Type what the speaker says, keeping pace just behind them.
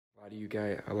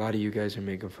A lot of you guys are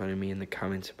making fun of me in the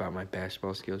comments about my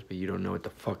basketball skills, but you don't know what the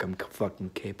fuck I'm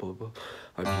fucking capable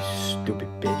of, you stupid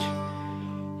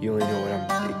bitch. You only know what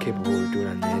I'm capable of doing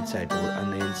on the inside, but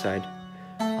on the inside,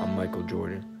 I'm Michael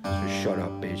Jordan. So shut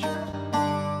up, bitch.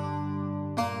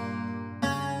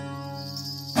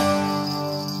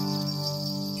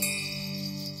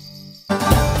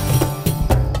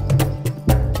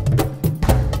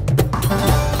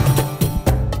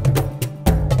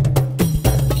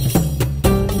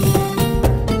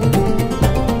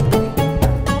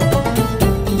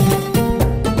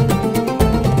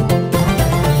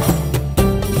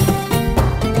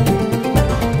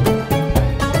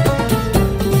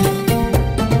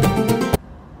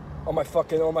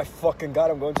 Oh my fucking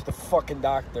god, I'm going to the fucking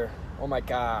doctor. Oh my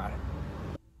god.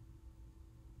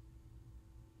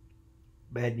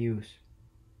 Bad news.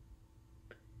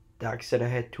 Doc said I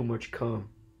had too much cum.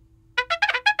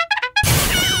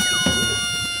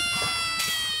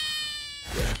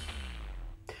 Yeah.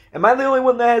 Am I the only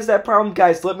one that has that problem?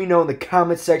 Guys, let me know in the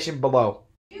comment section below.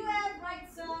 You have like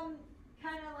some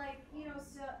kind of like, you know,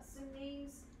 some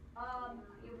names.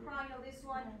 You'll probably know this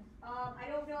one. I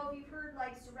don't know if you've heard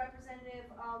like Representative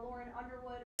Lauren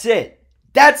Underwood. That's it.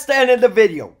 That's the end of the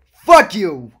video. Fuck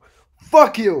you.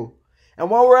 Fuck you. And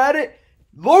while we're at it,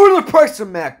 lower the price of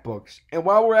MacBooks. And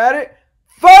while we're at it,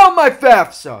 file my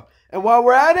FAFSA. And while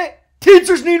we're at it,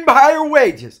 teachers need higher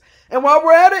wages. And while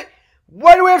we're at it,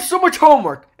 why do we have so much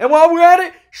homework? And while we're at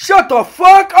it, shut the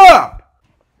fuck up.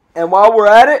 And while we're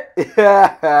at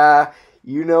it,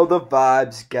 you know the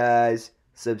vibes, guys.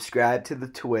 Subscribe to the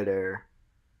Twitter.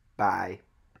 Bye.